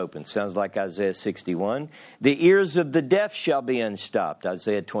shall be opened. Sounds like Isaiah 61. The ears of the deaf shall be unstopped.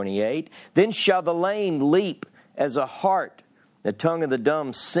 Isaiah 28. Then shall the lame leap as a hart. The tongue of the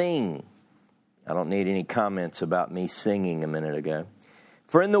dumb sing. I don't need any comments about me singing a minute ago.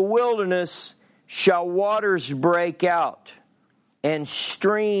 For in the wilderness shall waters break out, and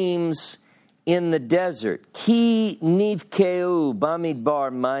streams in the desert. Ki nivkeu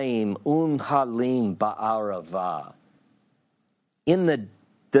bamidbar maim unhalim ba'arava. In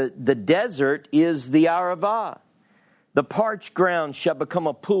the desert is the Arava. The parched ground shall become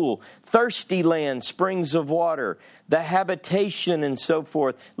a pool. Thirsty land, springs of water. The habitation and so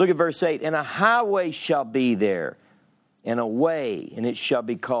forth. Look at verse 8. And a highway shall be there, and a way, and it shall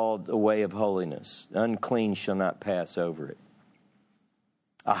be called the way of holiness. The unclean shall not pass over it.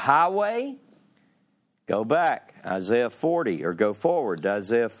 A highway? Go back, Isaiah 40, or go forward to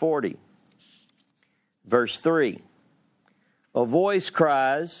Isaiah 40. Verse 3. A voice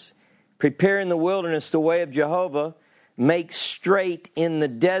cries, prepare in the wilderness the way of Jehovah, make straight in the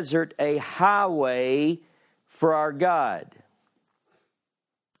desert a highway for our God.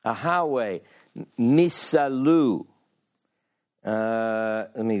 A highway, misalu.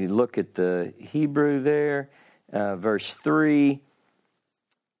 Let me look at the Hebrew there. Verse 3.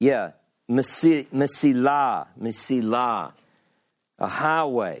 Yeah, mesilah. A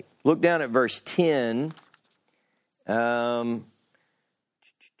highway. Look down at verse 10.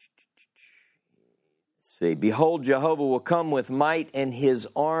 See, behold, Jehovah will come with might and his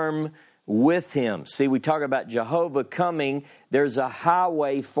arm with him. See, we talk about Jehovah coming. There's a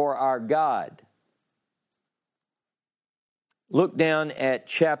highway for our God. Look down at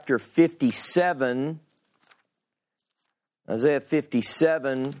chapter 57, Isaiah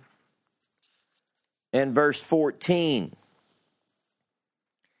 57 and verse 14.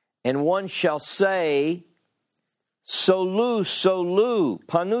 And one shall say, Solu, Solu,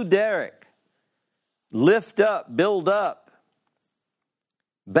 Panu Derek, lift up, build up,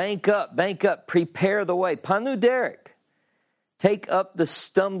 bank up, prepare the way. Panu Derek, take up the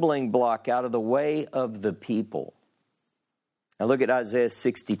stumbling block out of the way of the people. Now look at Isaiah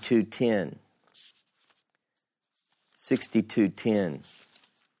 62:10. 62:10.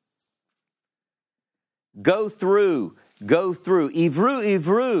 Go through,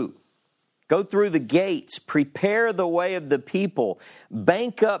 Ivru. Go through the gates, prepare the way of the people,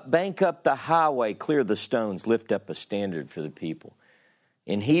 bank up the highway, clear the stones, lift up a standard for the people.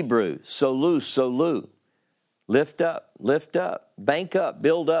 In Hebrew, solu, lift up, bank up,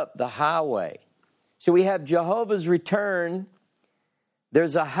 build up the highway. So we have Jehovah's return.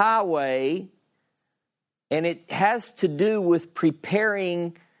 There's a highway, and it has to do with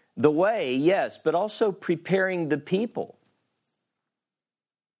preparing the way, yes, but also preparing the people.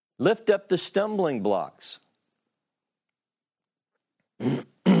 Lift up the stumbling blocks.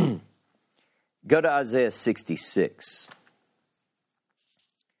 Go to Isaiah 66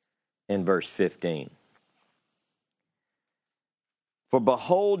 and verse 15. For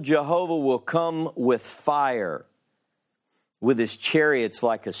behold, Jehovah will come with fire, with his chariots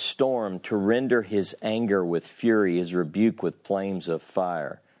like a storm, to render his anger with fury, his rebuke with flames of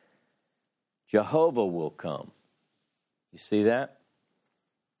fire. Jehovah will come. You see that?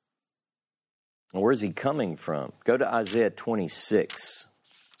 Where's he coming from? Go to Isaiah 26.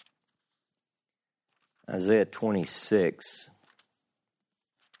 Isaiah 26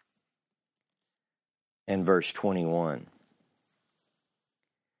 and verse 21.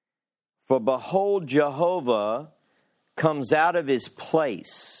 For behold, Jehovah comes out of his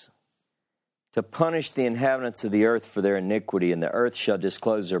place to punish the inhabitants of the earth for their iniquity, and the earth shall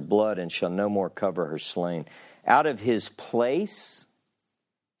disclose their blood and shall no more cover her slain. Out of his place.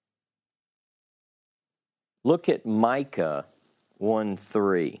 Look at Micah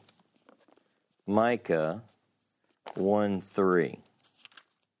 1:3. Micah 1:3.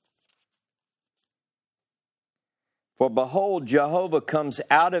 For behold, Jehovah comes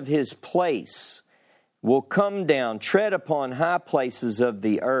out of his place, will come down, tread upon high places of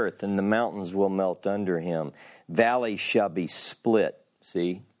the earth, and the mountains will melt under him. Valleys shall be split.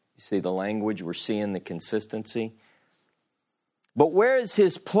 See? You see the language? We're seeing the consistency. But where is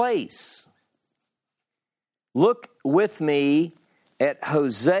his place? Look with me at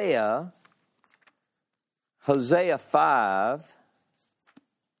Hosea 5.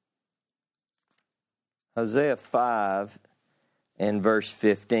 Hosea 5 and verse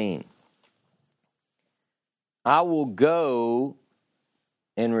 15. I will go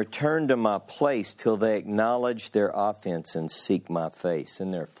and return to my place till they acknowledge their offense and seek my face.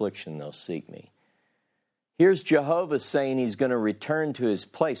 In their affliction they'll seek me. Here's Jehovah saying he's going to return to his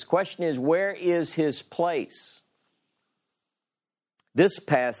place. Question is, where is his place? This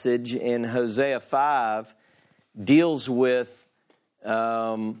passage in Hosea 5 deals with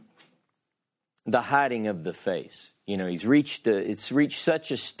the hiding of the face. You know, it's reached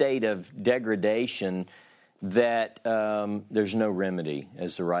such a state of degradation that there's no remedy,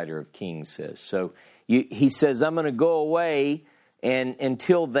 as the writer of Kings says. So he says, I'm going to go away and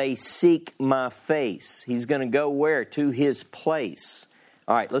until they seek my face. He's going to go where? To his place.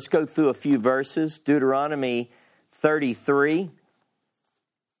 All right, let's go through a few verses. Deuteronomy 33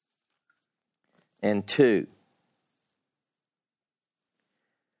 and 2.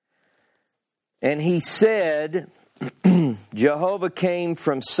 And he said, Jehovah came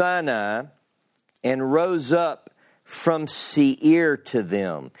from Sinai and rose up from Seir to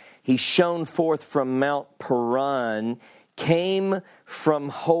them. He shone forth from Mount Paran, came from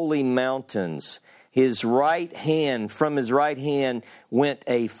holy mountains. From his right hand went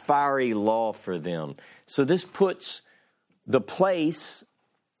a fiery law for them. So this puts the place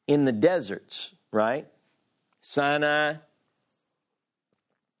in the deserts, right? Sinai,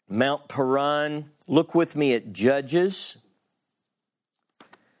 Mount Paran. Look with me at Judges.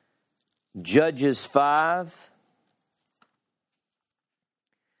 Judges 5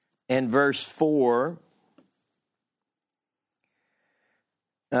 and verse 4.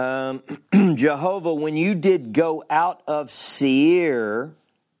 Jehovah, when you did go out of Seir,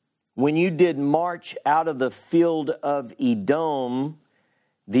 when you did march out of the field of Edom,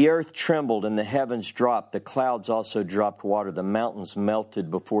 the earth trembled and the heavens dropped. The clouds also dropped water. The mountains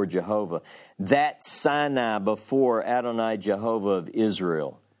melted before Jehovah. That Sinai before Adonai Jehovah of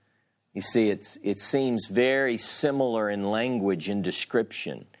Israel. You see, it seems very similar in language and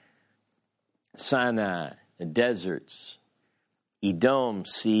description. Sinai, the deserts, Edom,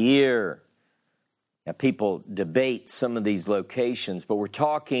 Seir. Now, people debate some of these locations, but we're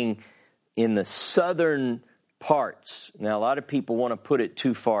talking in the southern parts. Now, a lot of people want to put it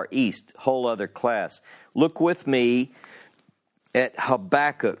too far east, whole other class. Look with me at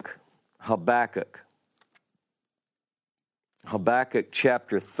Habakkuk. Habakkuk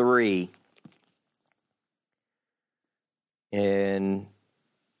chapter 3 and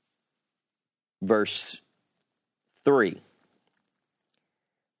verse 3.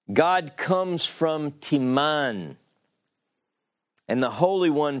 God comes from Teman, and the Holy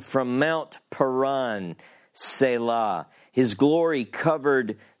One from Mount Paran, Selah. His glory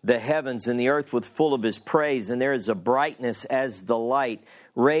covered the heavens, and the earth was full of his praise, and there is a brightness as the light.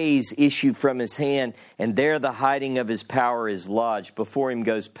 Rays issue from his hand, and there the hiding of his power is lodged. Before him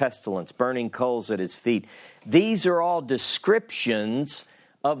goes pestilence, burning coals at his feet. These are all descriptions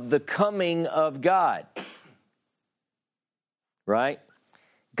of the coming of God. Right?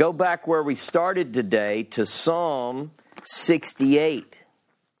 Go back where we started today to Psalm 68.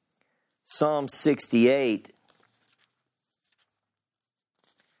 Psalm 68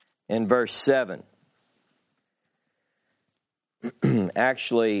 and verse 7.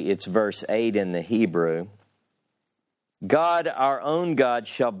 Actually, it's verse 8 in the Hebrew. God, our own God,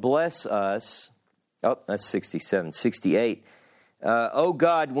 shall bless us. Oh, that's 67. 68. O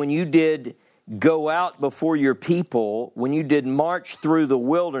God, when you did go out before your people, when you did march through the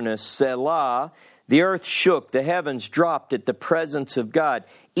wilderness, Selah, the earth shook, the heavens dropped at the presence of God,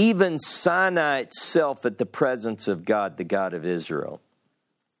 even Sinai itself at the presence of God, the God of Israel.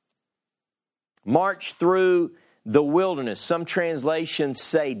 March through the wilderness. Some translations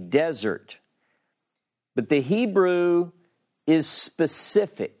say desert, but the Hebrew is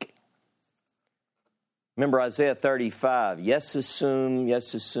specific. Remember Isaiah 35, Yesasum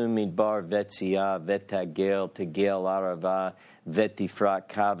midbar vetzia vetagel tegel arava vetifrat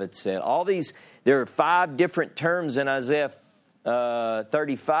kavetzel. All these, there are 5 different terms in Isaiah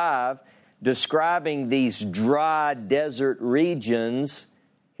 35 describing these dry desert regions.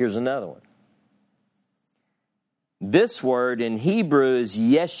 Here's another one. This word in Hebrew is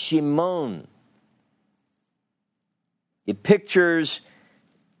Yeshimon. It pictures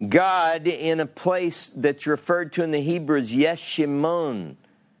God in a place that's referred to in the Hebrew as Yeshimon.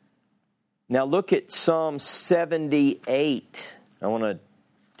 Now look at Psalm 78. I want to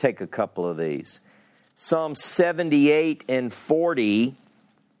take a couple of these. Psalm 78 and 40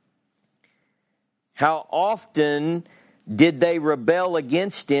 How often did they rebel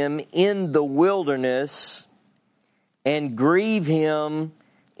against him in the wilderness and grieve him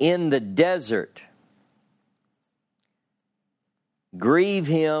in the desert? Grieve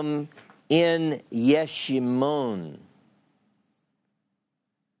him in Yeshimon.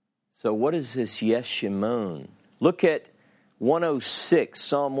 So what is this Yeshimon? Look at 106,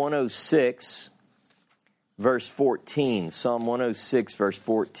 Psalm 106, verse 14. Psalm 106, verse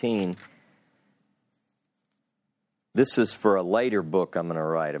 14. This is for a later book I'm going to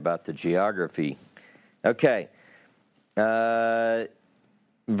write about the geography. Okay. Verse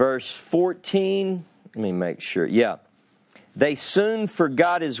 14. Let me make sure. Yeah. They soon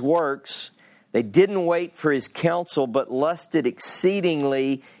forgot his works. They didn't wait for his counsel, but lusted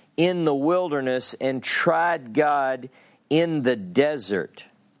exceedingly in the wilderness and tried God in the desert.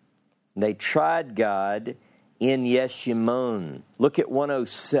 They tried God in Yeshimon. Look at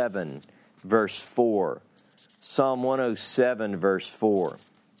 107, verse 4. Psalm 107, verse 4.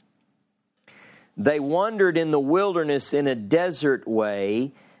 They wandered in the wilderness in a desert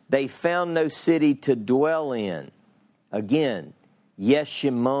way. They found no city to dwell in. Again,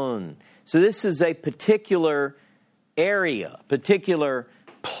 Yeshimon. So this is a particular area, particular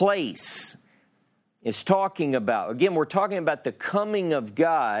place. It's talking about, again, we're talking about the coming of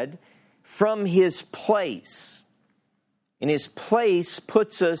God from his place. And his place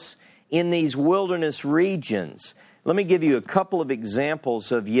puts us in these wilderness regions. Let me give you a couple of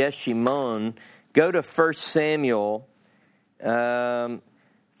examples of Yeshimon. Go to 1 Samuel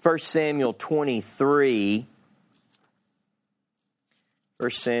 23. 1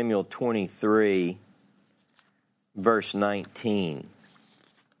 Samuel 23, verse 19.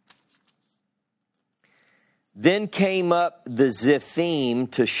 Then came up the Zephim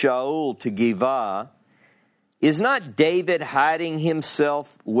to Shaul to Giv'ah. Is not David hiding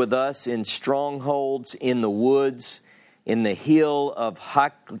himself with us in strongholds, in the woods, in the hill of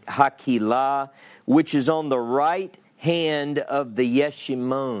Hakilah, which is on the right hand of the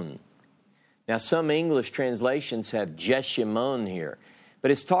Yeshimon? Now, some English translations have Jeshimon here, but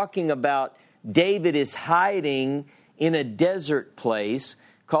it's talking about David is hiding in a desert place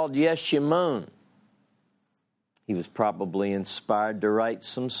called Yeshimon. He was probably inspired to write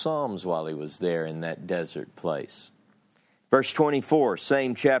some psalms while he was there in that desert place. Verse 24,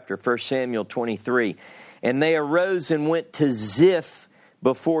 same chapter, 1 Samuel 23. And they arose and went to Ziph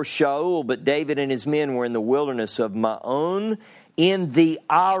before Shaul, but David and his men were in the wilderness of Maon, in the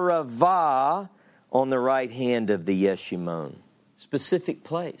Arava, on the right hand of the Yeshimon. Specific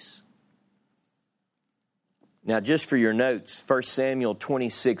place. Now, just for your notes, 1 Samuel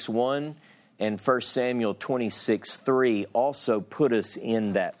 26:1 and 1 Samuel 26:3 also put us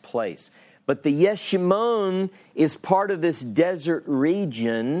in that place. But the Yeshimon is part of this desert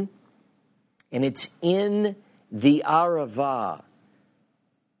region, and it's in the Arava.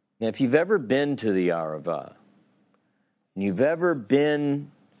 Now, if you've ever been to the Arava, and you've ever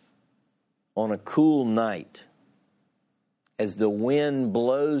been on a cool night, as the wind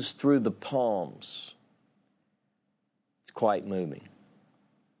blows through the palms, it's quite moving.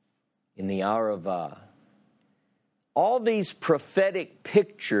 In the Arava. All these prophetic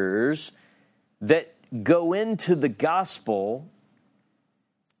pictures that go into the gospel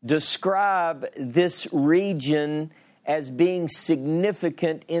describe this region as being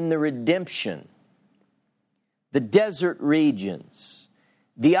significant in the redemption. The desert regions,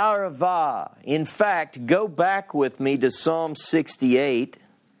 the Arava. In fact, go back with me to Psalm 68.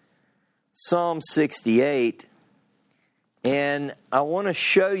 Psalm 68. And I want to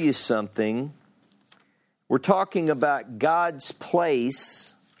show you something. We're talking about God's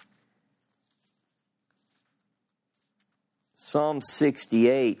place. Psalm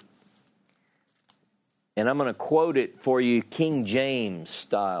 68. And I'm going to quote it for you King James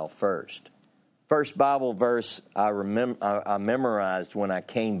style first. First Bible verse I memorized when I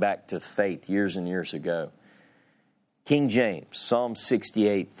came back to faith years and years ago. King James, Psalm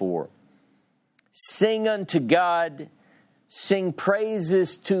 68:4. Sing unto God, sing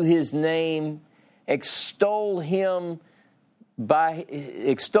praises to his name, extol him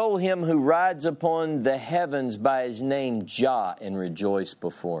who rides upon the heavens by his name Jah, and rejoice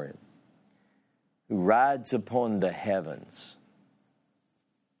before him. Who rides upon the heavens.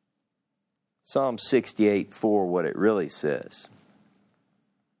 Psalm 68:4, what it really says.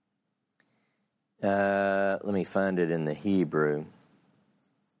 Let me find it in the Hebrew.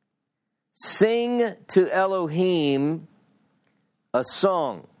 Sing to Elohim a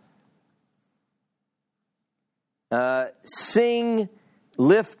song. Sing,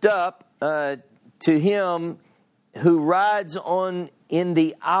 lift up to him who rides on in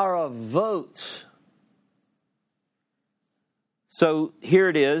the Aravot. So here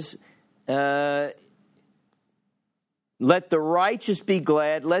it is. Let the righteous be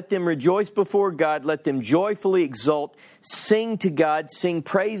glad. Let them rejoice before God. Let them joyfully exult. Sing to God. Sing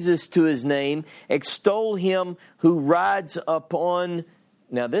praises to His name. Extol Him who rides upon,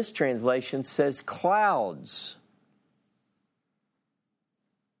 now this translation says clouds.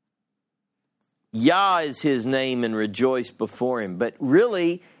 Yah is His name, and rejoice before Him. But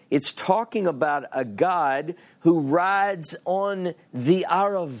really, it's talking about a God who rides on the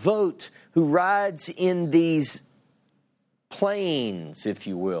Aravot, who rides in these plains, if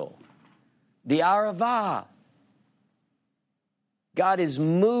you will. The Arava. God is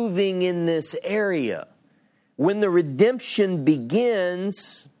moving in this area. When the redemption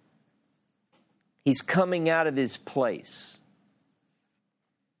begins, He's coming out of His place.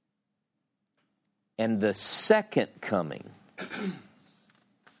 And the second coming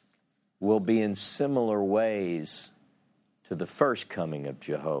will be in similar ways to the first coming of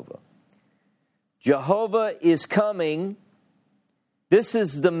Jehovah. Jehovah is coming. This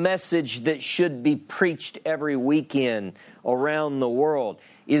is the message that should be preached every weekend around the world,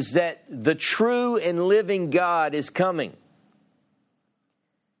 is that the true and living God is coming.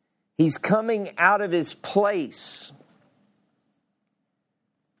 He's coming out of His place.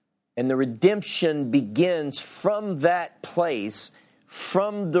 And the redemption begins from that place,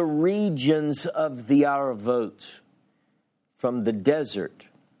 from the regions of the Aravot, from the desert,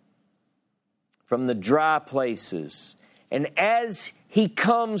 from the dry places. And as He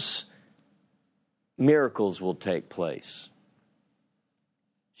comes, miracles will take place.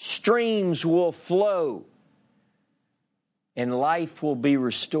 Streams will flow, and life will be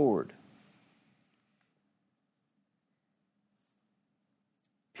restored.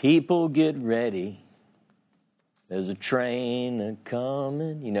 People get ready. There's a train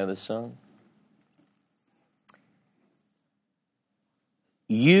a-coming. You know the song?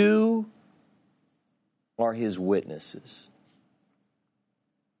 You are His witnesses.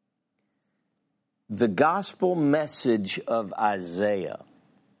 The gospel message of Isaiah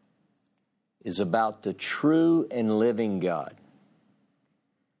is about the true and living God.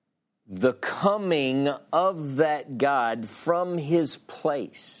 The coming of that God from His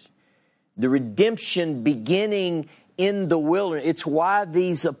place. The redemption beginning in the wilderness. It's why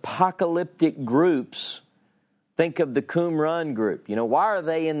these apocalyptic groups, think of the Qumran group. You know, why are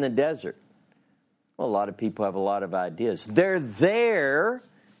they in the desert? Well, a lot of people have a lot of ideas. They're there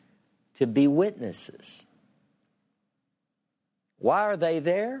to be witnesses. Why are they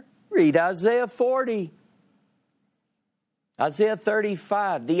there? Read Isaiah 40. Isaiah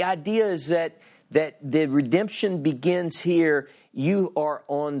 35, the idea is that the redemption begins here. You are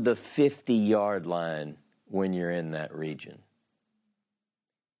on the 50-yard line when you're in that region.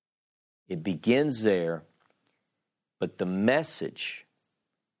 It begins there, but the message,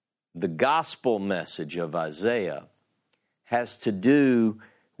 the gospel message of Isaiah has to do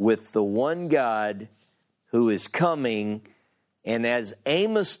with the one God who is coming, and as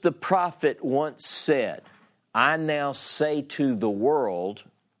Amos the prophet once said, I now say to the world,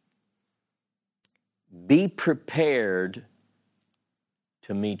 be prepared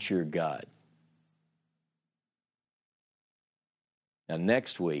to meet your God. Now,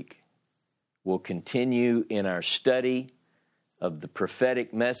 next week, we'll continue in our study of the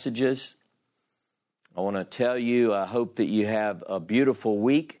prophetic messages. I want to tell you, I hope that you have a beautiful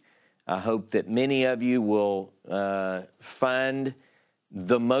week. I hope that many of you will find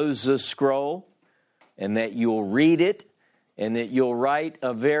the Moses Scroll, and that you'll read it, and that you'll write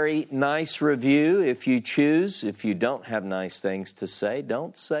a very nice review if you choose. If you don't have nice things to say,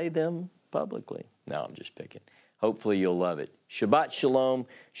 don't say them publicly. No, I'm just picking. Hopefully you'll love it. Shabbat Shalom,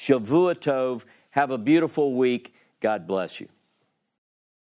 Shavua Tov. Have a beautiful week. God bless you.